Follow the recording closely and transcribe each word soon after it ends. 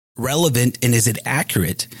relevant and is it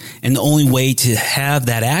accurate? And the only way to have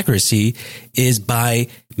that accuracy is by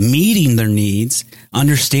meeting their needs,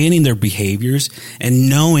 understanding their behaviors, and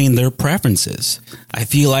knowing their preferences. I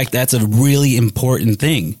feel like that's a really important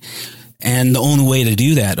thing. And the only way to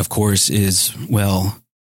do that, of course, is, well,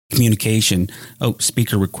 communication. Oh,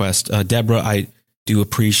 speaker request. Deborah, I do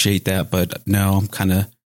appreciate that, but no, I'm kind of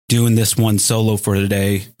doing this one solo for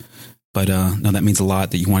today. But no, that means a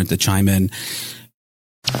lot that you wanted to chime in.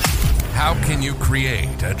 How can you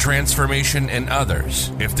create a transformation in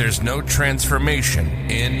others if there's no transformation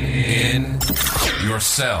in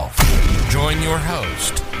yourself? Join your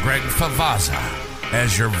host, Greg Favazza,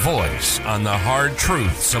 as your voice on the hard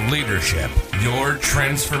truths of leadership. Your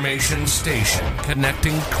transformation station,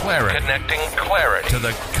 connecting clarity to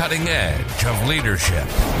the cutting edge of leadership.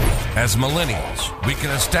 As millennials, we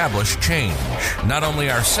can establish change, not only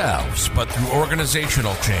ourselves, but through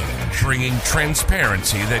organizational change, bringing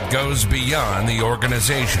transparency that goes beyond the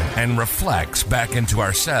organization and reflects back into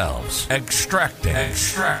ourselves, extracting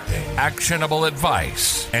actionable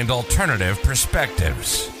advice and alternative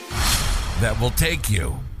perspectives that will take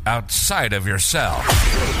you outside of yourself.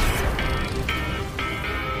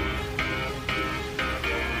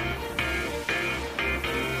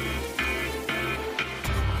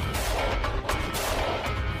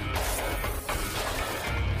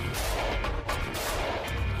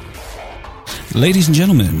 Ladies and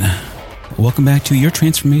gentlemen, welcome back to your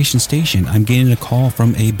transformation station. I'm getting a call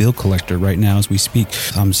from a bill collector right now as we speak.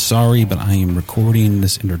 I'm sorry, but I am recording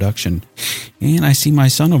this introduction, and I see my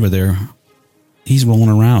son over there. He's rolling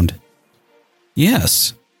around.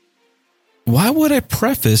 Yes. Why would I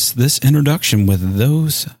preface this introduction with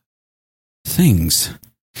those things?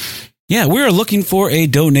 Yeah, we are looking for a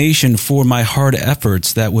donation for my hard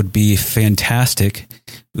efforts. That would be fantastic.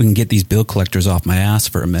 We can get these bill collectors off my ass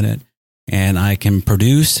for a minute, and I can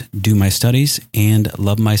produce, do my studies, and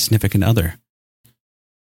love my significant other.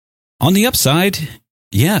 On the upside,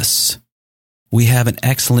 yes, we have an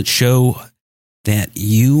excellent show that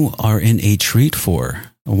you are in a treat for,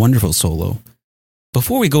 a wonderful solo.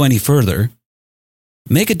 Before we go any further,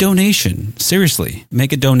 make a donation. Seriously,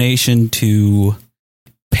 make a donation to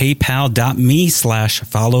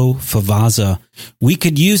paypal.me/followfavazza. We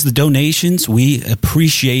could use the donations. We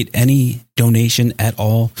appreciate any donation at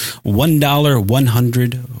all. $1,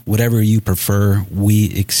 100, whatever you prefer,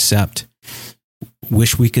 we accept.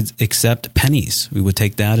 Wish we could accept pennies. We would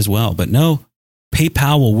take that as well. But no,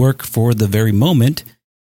 PayPal will work for the very moment.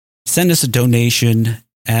 Send us a donation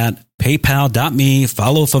at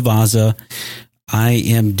paypal.me/followfavazza. I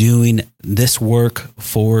am doing this work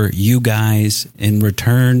for you guys. In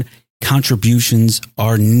return, contributions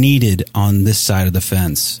are needed on this side of the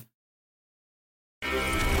fence.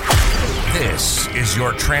 This is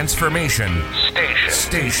your transformation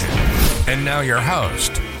station. And now your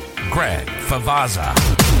host, Greg Favazza.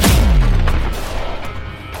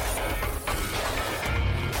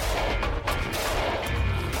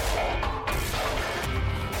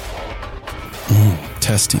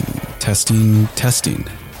 Testing.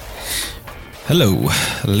 Hello,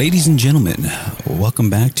 ladies and gentlemen. Welcome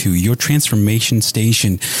back to your transformation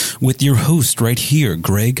station with your host right here,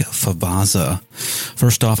 Greg Favazza.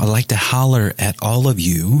 First off, I'd like to holler at all of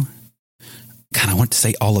you. God, I want to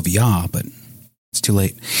say all of y'all, but it's too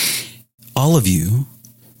late. All of you,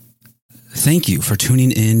 thank you for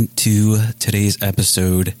tuning in to today's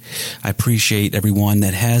episode. I appreciate everyone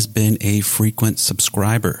that has been a frequent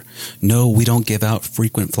subscriber. No, we don't give out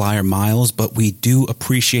frequent flyer miles, but we do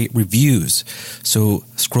appreciate reviews. So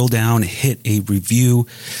scroll down, hit a review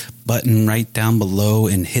button right down below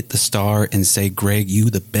and hit the star and say, Greg, you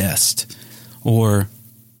the best. Or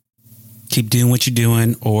keep doing what you're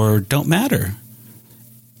doing, or don't matter.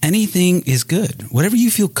 Anything is good. Whatever you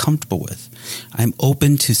feel comfortable with. I'm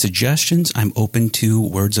open to suggestions. I'm open to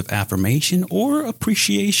words of affirmation or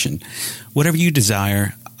appreciation. Whatever you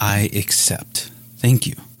desire, I accept. Thank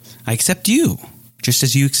you. I accept you, just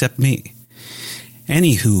as you accept me.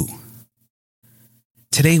 Anywho,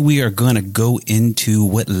 today we are going to go into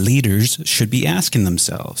what leaders should be asking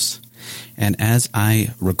themselves. And as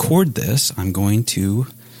I record this, I'm going to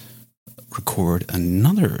record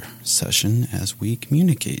another session as we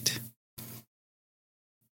communicate.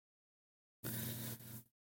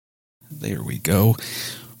 There we go.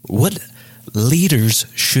 What leaders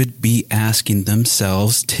should be asking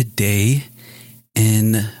themselves today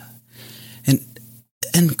in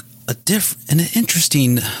an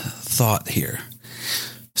interesting thought here.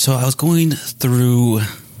 So I was going through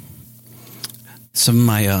some of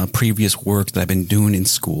my previous work that I've been doing in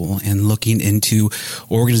school and looking into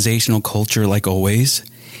organizational culture like always.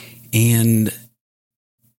 And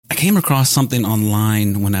came across something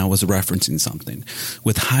online when I was referencing something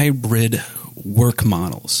with hybrid work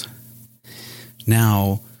models.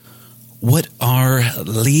 Now, what are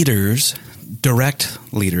leaders, direct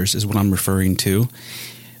leaders is what I'm referring to,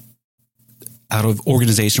 out of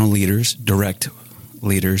organizational leaders, direct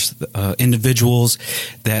leaders, individuals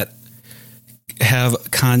that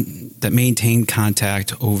that maintain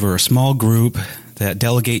contact over a small group, that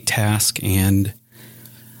delegate tasks, and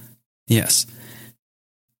yes,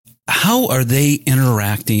 how are they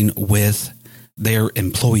interacting with their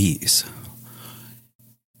employees?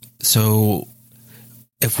 So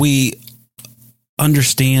if we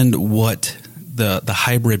understand what the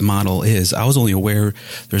hybrid model is, I was only aware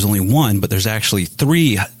there's only one, but there's actually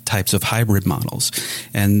 3 types of hybrid models.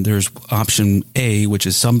 And there's option A, which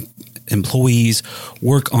is some employees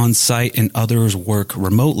work on site and others work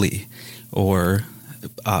remotely. Or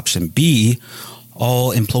option B,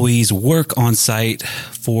 all employees work on site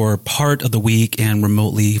for part of the week and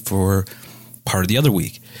remotely for part of the other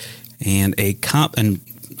week. And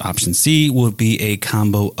option C would be a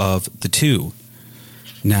combo of the two.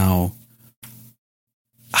 Now,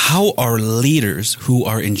 how are leaders who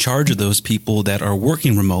are in charge of those people that are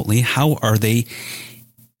working remotely, how are they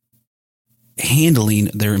handling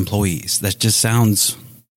their employees? That just sounds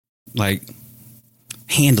like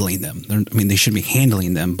handling them. They should be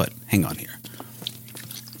handling them, but hang on here.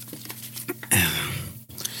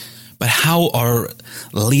 But how are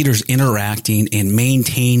leaders interacting and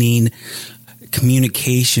maintaining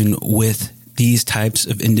communication with these types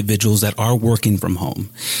of individuals that are working from home?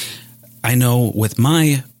 I know with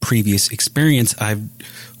my previous experience, I've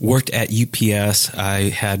worked at UPS.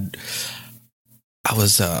 I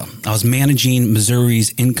was managing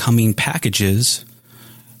Missouri's incoming packages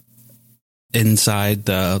inside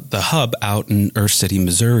the hub out in Earth City,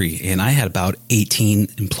 Missouri. And I had about 18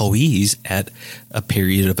 employees at a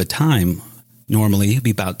period of a time. Normally it'd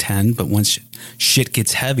be about 10, but once shit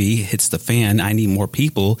gets heavy, hits the fan, I need more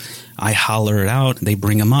people. I holler it out, they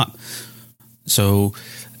bring them up. So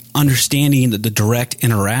understanding the direct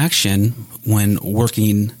interaction when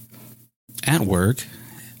working at work,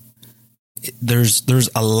 there's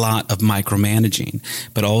a lot of micromanaging,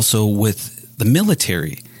 but also with the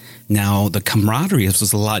military. Now, the camaraderie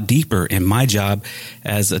was a lot deeper. In my job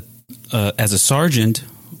as a sergeant,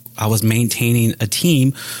 I was maintaining a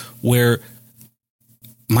team where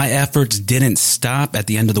my efforts didn't stop at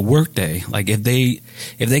the end of the workday. Like if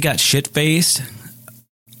they got shit faced,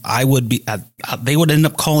 they would end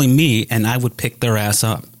up calling me and I would pick their ass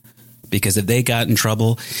up, because if they got in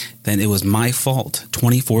trouble, then it was my fault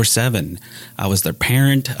 24/7. I was their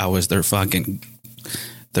parent. I was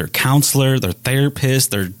their counselor, their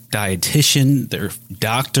therapist, their dietitian, their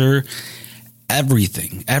doctor,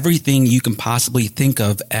 everything you can possibly think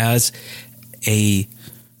of as a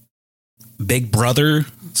big brother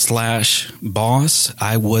 / boss.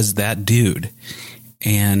 I was that dude.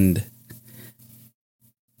 And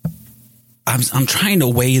I'm trying to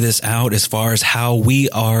weigh this out as far as how we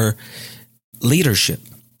are leadership,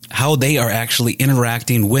 how they are actually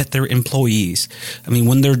interacting with their employees. I mean,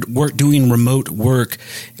 when they're doing remote work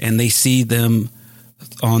and they see them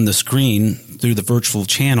on the screen through the virtual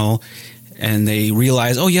channel and they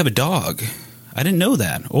realize, oh, you have a dog. I didn't know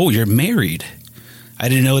that. Oh, you're married. I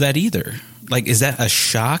didn't know that either. Like, is that a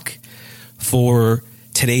shock for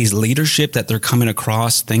today's leadership that they're coming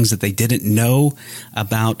across things that they didn't know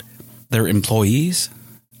about their employees?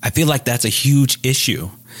 I feel like that's a huge issue.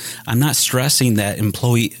 I'm not stressing that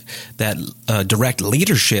direct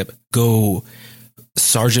leadership go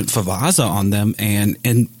Sergeant Favazza on them and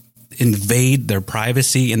invade their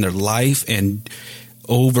privacy and their life and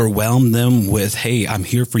overwhelm them with, hey, I'm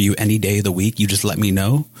here for you any day of the week. You just let me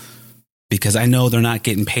know. Because I know they're not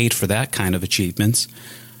getting paid for that kind of achievements.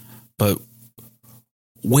 But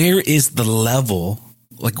where is the level?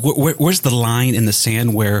 Like, where's the line in the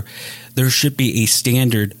sand where there should be a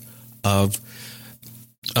standard of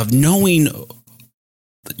knowing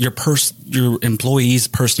your employees'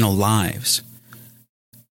 personal lives?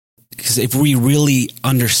 Because if we really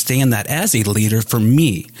understand that as a leader, for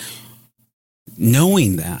me,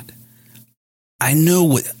 knowing that, I know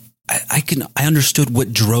what I understood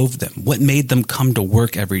what drove them, what made them come to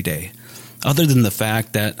work every day, other than the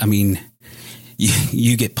fact that, I mean,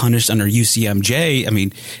 you get punished under UCMJ. I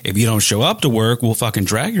mean, if you don't show up to work, we'll fucking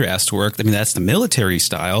drag your ass to work. I mean, that's the military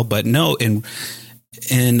style. But no, in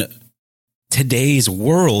today's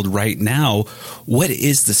world right now, what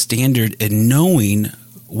is the standard in knowing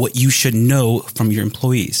what you should know from your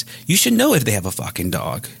employees? You should know if they have a fucking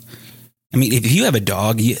dog. I mean, if you have a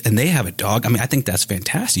dog and they have a dog, I mean, I think that's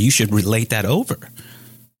fantastic. You should relate that over.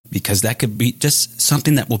 because that could be just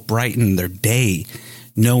something that will brighten their day,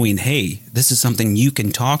 knowing, hey, this is something you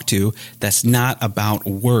can talk to that's not about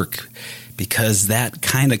work, because that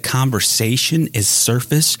kind of conversation is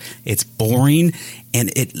surface, it's boring,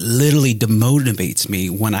 and it literally demotivates me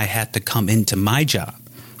when I had to come into my job,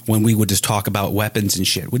 when we would just talk about weapons and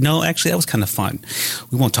shit. No, actually, that was kind of fun.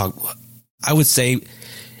 We won't talk. I would say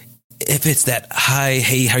if it's that, hi,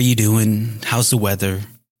 hey, how you doing? How's the weather?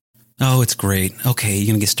 Oh, it's great. Okay, you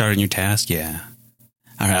going to get started on your task? Yeah.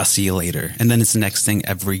 All right, I'll see you later. And then it's the next thing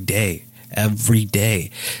every day. Every day.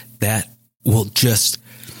 That will just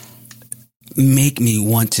make me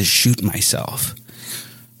want to shoot myself.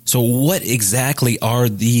 So what exactly are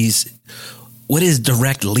these? What is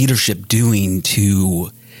direct leadership doing to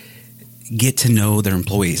get to know their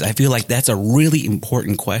employees? I feel like that's a really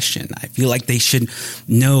important question. I feel like they should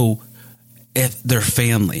know if their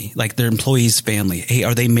family, like their employees' family, hey,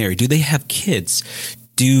 are they married? Do they have kids?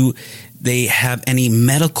 Do they have any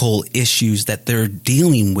medical issues that they're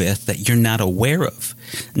dealing with that you're not aware of?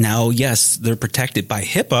 Now, yes, they're protected by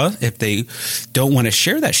HIPAA. If they don't want to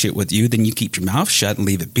share that shit with you, then you keep your mouth shut and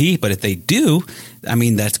leave it be. But if they do, I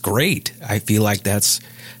mean, that's great. I feel like that's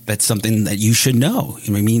something that you should know.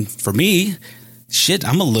 I mean, for me, shit,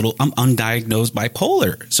 I'm undiagnosed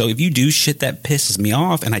bipolar. So if you do shit that pisses me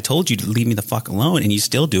off and I told you to leave me the fuck alone and you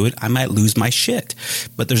still do it, I might lose my shit.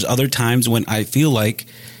 But there's other times when I feel like,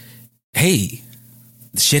 hey,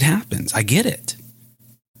 shit happens. I get it.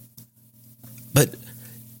 But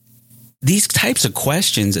these types of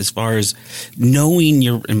questions, as far as knowing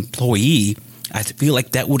your employee, I feel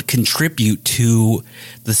like that would contribute to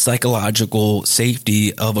the psychological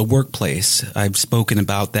safety of a workplace. I've spoken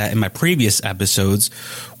about that in my previous episodes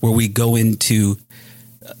where we go into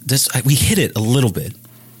this. We hit it a little bit,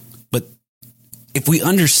 but if we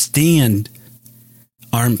understand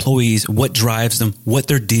our employees, what drives them, what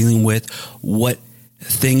they're dealing with, what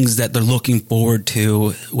things that they're looking forward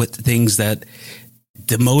to, what things that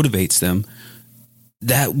demotivates them,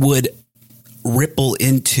 that would ripple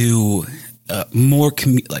into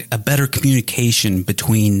a better communication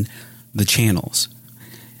between the channels.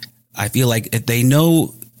 I feel like if they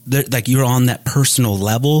know that, like, you're on that personal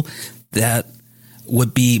level, that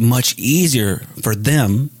would be much easier for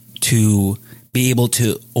them to be able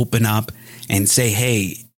to open up and say,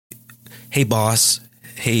 hey boss,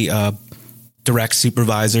 hey direct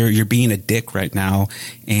supervisor, you're being a dick right now,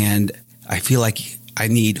 and I feel like I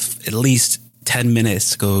need at least 10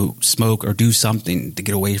 minutes to go smoke or do something to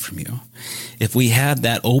get away from you. If we had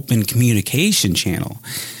that open communication channel,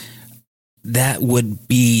 that would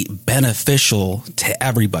be beneficial to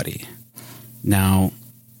everybody. Now,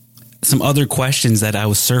 some other questions that I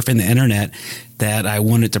was surfing the internet that I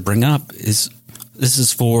wanted to bring up is, this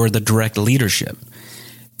is for the direct leadership.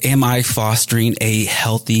 Am I fostering a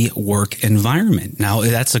healthy work environment? Now,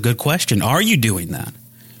 that's a good question. Are you doing that?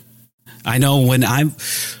 I know when I'm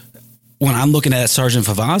looking at Sergeant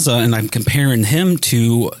Favazza and I'm comparing him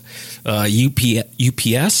to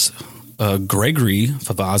UPS Gregory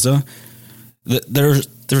Favazza,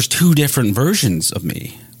 there's two different versions of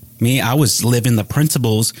me. I was living the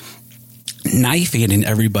principles, knife-handing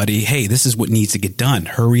everybody, hey, this is what needs to get done.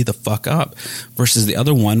 Hurry the fuck up. Versus the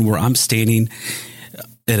other one where I'm standing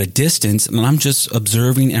at a distance and I'm just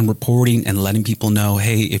observing and reporting and letting people know,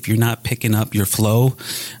 hey, if you're not picking up your flow,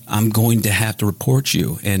 I'm going to have to report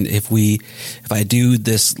you. And if I do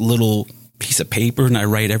this little piece of paper and I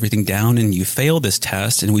write everything down and you fail this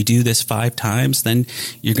test and we do this 5 times, then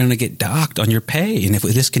you're going to get docked on your pay. And if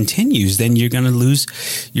this continues, then you're going to lose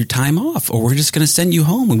your time off, or we're just going to send you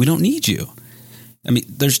home and we don't need you. I mean,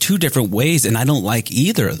 there's two different ways, and I don't like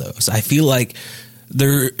either of those. I feel like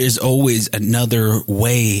there is always another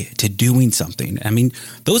way to doing something. I mean,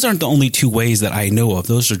 those aren't the only two ways that I know of.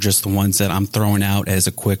 Those are just the ones that I'm throwing out as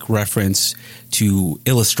a quick reference to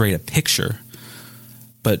illustrate a picture.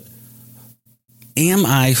 But am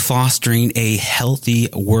I fostering a healthy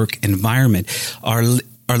work environment? Our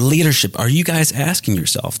leadership, are you guys asking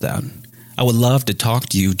yourself that? I would love to talk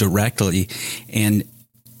to you directly and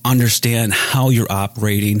understand how you're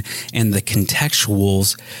operating and the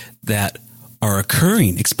contextuals that are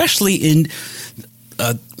occurring, especially in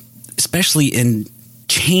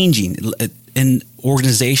changing, in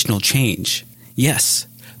organizational change. Yes,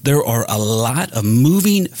 there are a lot of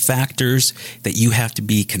moving factors that you have to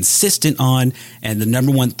be consistent on, and the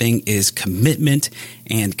number one thing is commitment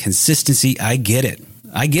and consistency. I get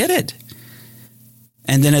it.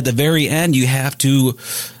 And then at the very end, you have to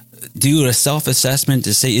do a self-assessment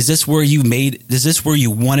to say, is this where you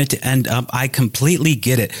wanted to end up? I completely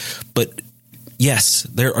get it. But yes,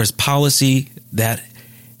 there is policy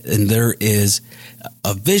and there is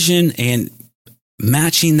a vision and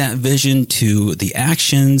matching that vision to the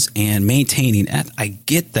actions and maintaining it. I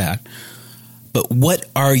get that. But what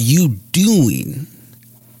are you doing?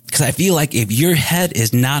 Because I feel like if your head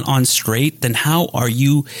is not on straight, then how are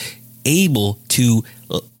you able to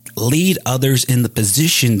lead others in the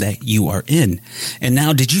position that you are in? And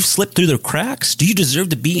now, did you slip through the cracks? Do you deserve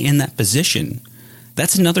to be in that position?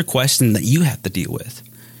 That's another question that you have to deal with.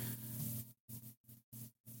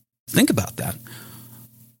 Think about that.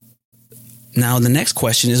 Now, the next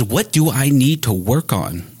question is, what do I need to work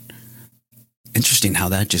on? Interesting how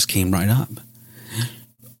that just came right up.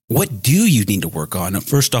 What do you need to work on?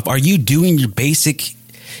 First off, are you doing your basic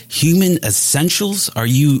human essentials? Are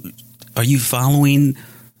you following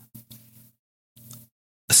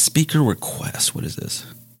a speaker request? What is this?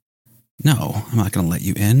 No, I'm not going to let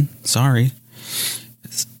you in. Sorry.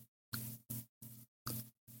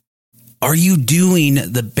 Are you doing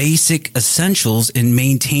the basic essentials in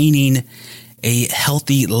maintaining a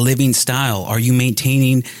healthy living style? Are you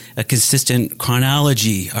maintaining a consistent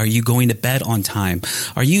chronology? Are you going to bed on time?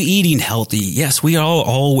 Are you eating healthy? Yes, we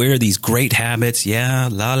all wear these great habits. Yeah,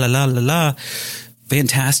 la, la, la, la, la.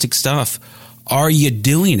 Fantastic stuff. Are you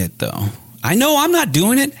doing it, though? I know I'm not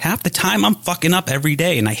doing it. Half the time I'm fucking up every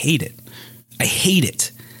day, and I hate it. I hate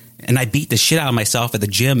it. And I beat the shit out of myself at the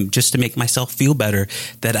gym just to make myself feel better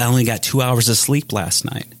that I only got 2 hours of sleep last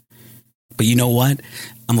night. But you know what?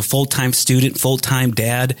 I'm a full-time student, full-time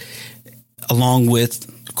dad, along with,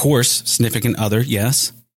 of course, significant other,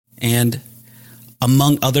 yes. And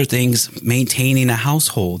among other things, maintaining a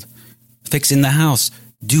household, fixing the house,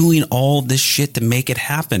 doing all this shit to make it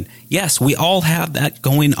happen. Yes, we all have that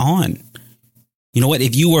going on. You know what?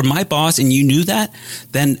 If you were my boss and you knew that,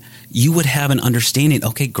 then you would have an understanding.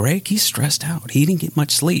 Okay, Greg, he's stressed out. He didn't get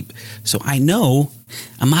much sleep. So I know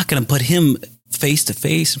I'm not going to put him face to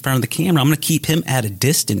face in front of the camera. I'm going to keep him at a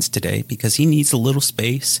distance today because he needs a little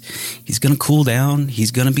space. He's going to cool down.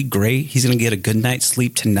 He's going to be great. He's going to get a good night's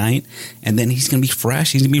sleep tonight. And then he's going to be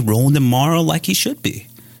fresh. He's going to be rolling tomorrow like he should be.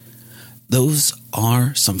 Those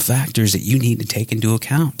are some factors that you need to take into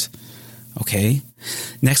account. Okay.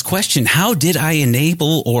 Next question. How did I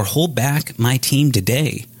enable or hold back my team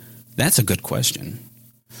today? That's a good question.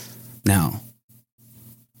 Now,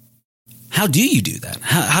 how do you do that?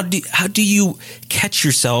 How do you catch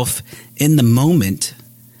yourself in the moment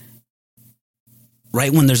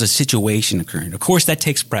right when there's a situation occurring? Of course, that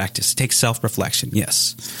takes practice. It takes self-reflection.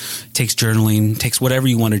 Yes. It takes journaling. It takes whatever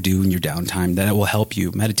you want to do in your downtime that will help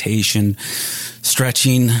you. Meditation,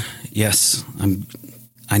 stretching. Yes,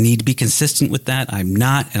 I need to be consistent with that. I'm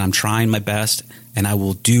not, and I'm trying my best, and I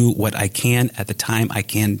will do what I can at the time I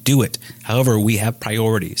can do it. However, we have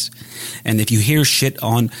priorities. And if you hear shit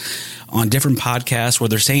on different podcasts where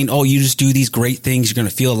they're saying, oh, you just do these great things, you're going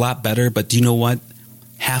to feel a lot better. But do you know what?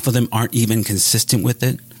 Half of them aren't even consistent with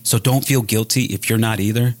it. So don't feel guilty if you're not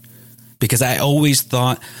either. Because I always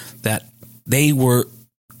thought that they were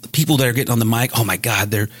the people that are getting on the mic. Oh my God,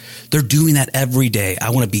 they're doing that every day. I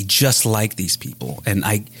want to be just like these people. And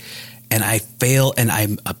I fail and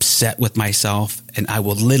I'm upset with myself. And I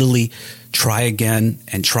will literally try again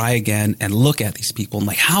and look at these people. I'm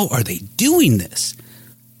like, how are they doing this?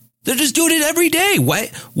 They're just doing it every day.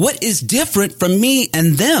 What is different from me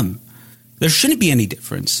and them? There shouldn't be any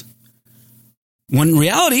difference. When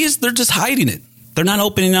reality is they're just hiding it. They're not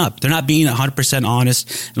opening up. They're not being 100%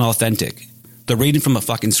 honest and authentic. They're reading from a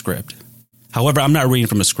fucking script. However, I'm not reading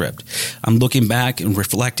from a script. I'm looking back and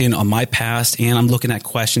reflecting on my past, and I'm looking at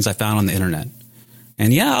questions I found on the internet.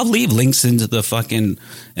 And yeah, I'll leave links into in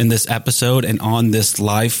this episode and on this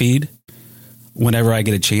live feed whenever I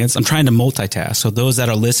get a chance. I'm trying to multitask. So those that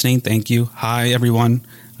are listening, thank you. Hi, everyone.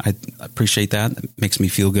 I appreciate that. It makes me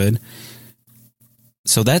feel good.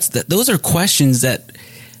 So those are questions that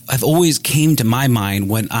I've always came to my mind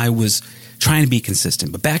when I was trying to be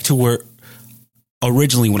consistent. But back to where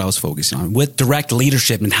originally what I was focusing on with direct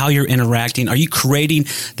leadership and how you're interacting. Are you creating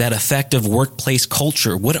that effective workplace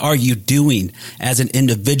culture? What are you doing as an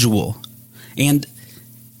individual? And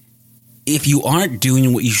if you aren't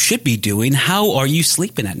doing what you should be doing, how are you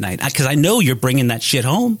sleeping at night? Because I know you're bringing that shit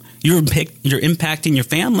home. You're impacting your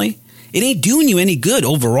family. It ain't doing you any good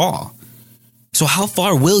overall. So how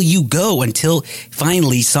far will you go until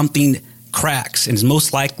finally something cracks? And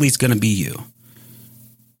most likely it's going to be you.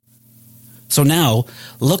 So now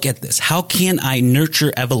look at this. How can I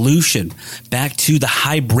nurture evolution back to the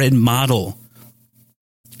hybrid model?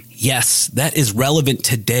 Yes, that is relevant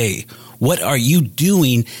today. What are you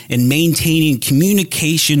doing in maintaining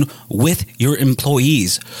communication with your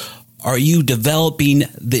employees? Are you developing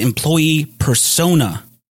the employee persona?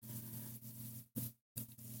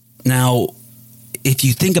 Now, if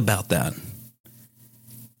you think about that,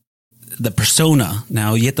 the persona,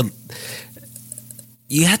 now you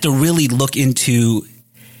have to really look into.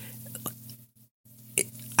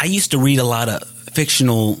 I used to read a lot of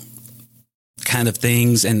fictional kind of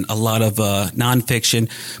things and a lot of nonfiction,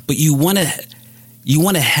 but you want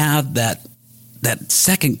to have that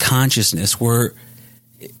second consciousness where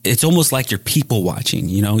it's almost like you're people watching.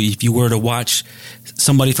 You know, if you were to watch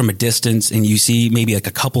somebody from a distance and you see maybe like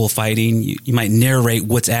a couple fighting, you might narrate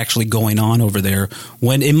what's actually going on over there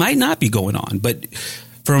when it might not be going on. But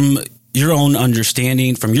from your own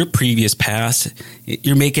understanding, from your previous past,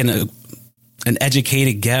 you're making an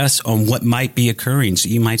educated guess on what might be occurring. So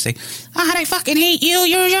you might say, I fucking hate you.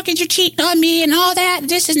 You're cheating on me and all that,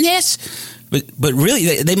 this and this. But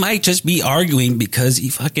really, they might just be arguing because he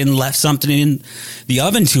fucking left something in the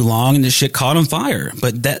oven too long and the shit caught on fire.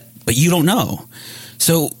 But you don't know.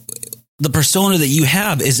 So the persona that you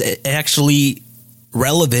have, is it actually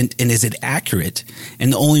relevant and is it accurate?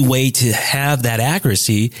 And the only way to have that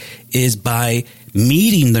accuracy is by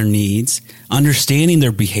meeting their needs, understanding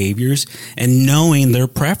their behaviors, and knowing their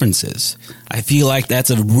preferences. I feel like that's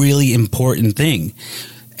a really important thing.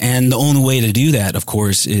 And the only way to do that, of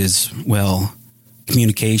course, is, well,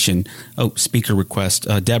 communication. Oh, speaker request.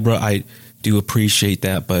 Deborah, I do appreciate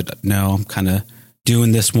that, but no, I'm kind of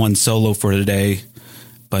doing this one solo for today.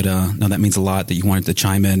 But no, that means a lot that you wanted to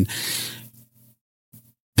chime in.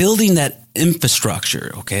 Building that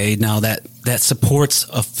infrastructure, okay, now that supports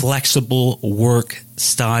a flexible work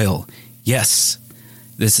style. Yes,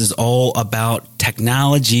 this is all about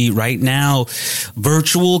technology right now.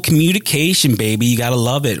 Virtual communication, baby. You got to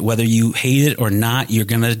love it. Whether you hate it or not, you're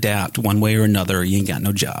going to adapt one way or another. You ain't got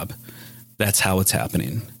no job. That's how it's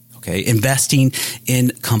happening. Okay. Investing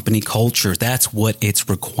in company culture. That's what it's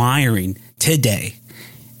requiring today.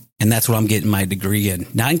 And that's what I'm getting my degree in.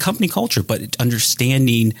 Not in company culture, but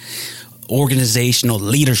understanding organizational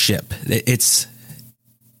leadership. It's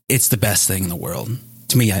the best thing in the world.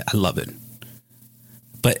 To me, I love it.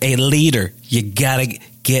 But a leader, you got to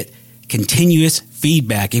get continuous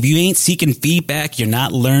feedback. If you ain't seeking feedback, you're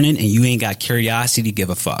not learning, and you ain't got curiosity to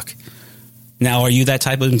give a fuck. Now, are you that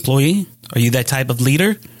type of employee? Are you that type of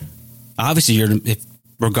leader? Obviously,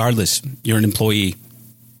 regardless, you're an employee.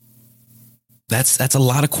 That's a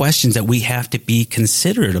lot of questions that we have to be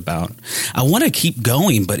considerate about. I want to keep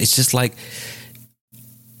going, but it's just like,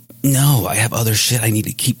 no, I have other shit I need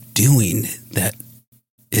to keep doing that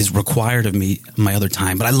is required of me my other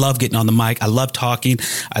time. But I love getting on the mic. I love talking.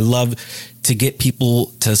 I love to get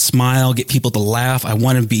people to smile, get people to laugh. I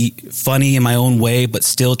want to be funny in my own way, but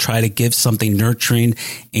still try to give something nurturing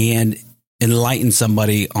and enlighten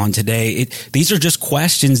somebody on today. These are just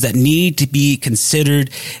questions that need to be considered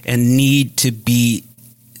and need to be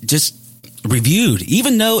just reviewed.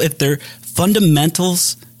 Even though if they're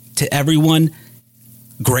fundamentals to everyone,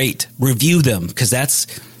 great. Review them, because that's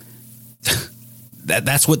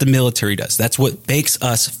what the military does. That's what makes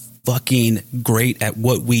us fucking great at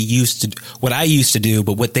what I used to do,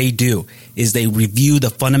 but what they do is they review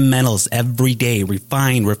the fundamentals every day,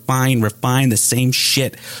 refine the same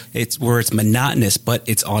shit. It's monotonous, but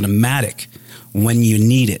it's automatic when you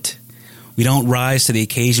need it. We don't rise to the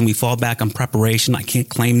occasion. We fall back on preparation. I can't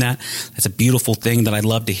claim that. That's a beautiful thing that I'd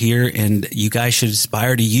love to hear, and you guys should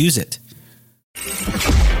aspire to use it.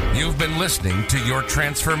 You've been listening to Your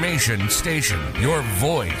Transformation Station, your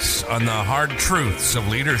voice on the hard truths of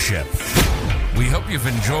leadership. We hope you've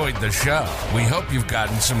enjoyed the show. We hope you've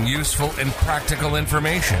gotten some useful and practical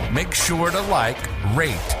information. Make sure to like,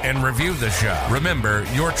 rate, and review the show. Remember,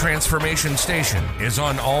 Your Transformation Station is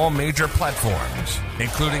on all major platforms,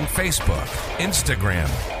 including Facebook, Instagram,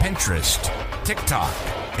 Pinterest, TikTok,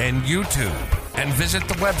 and YouTube. And visit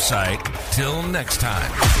the website. Till next time.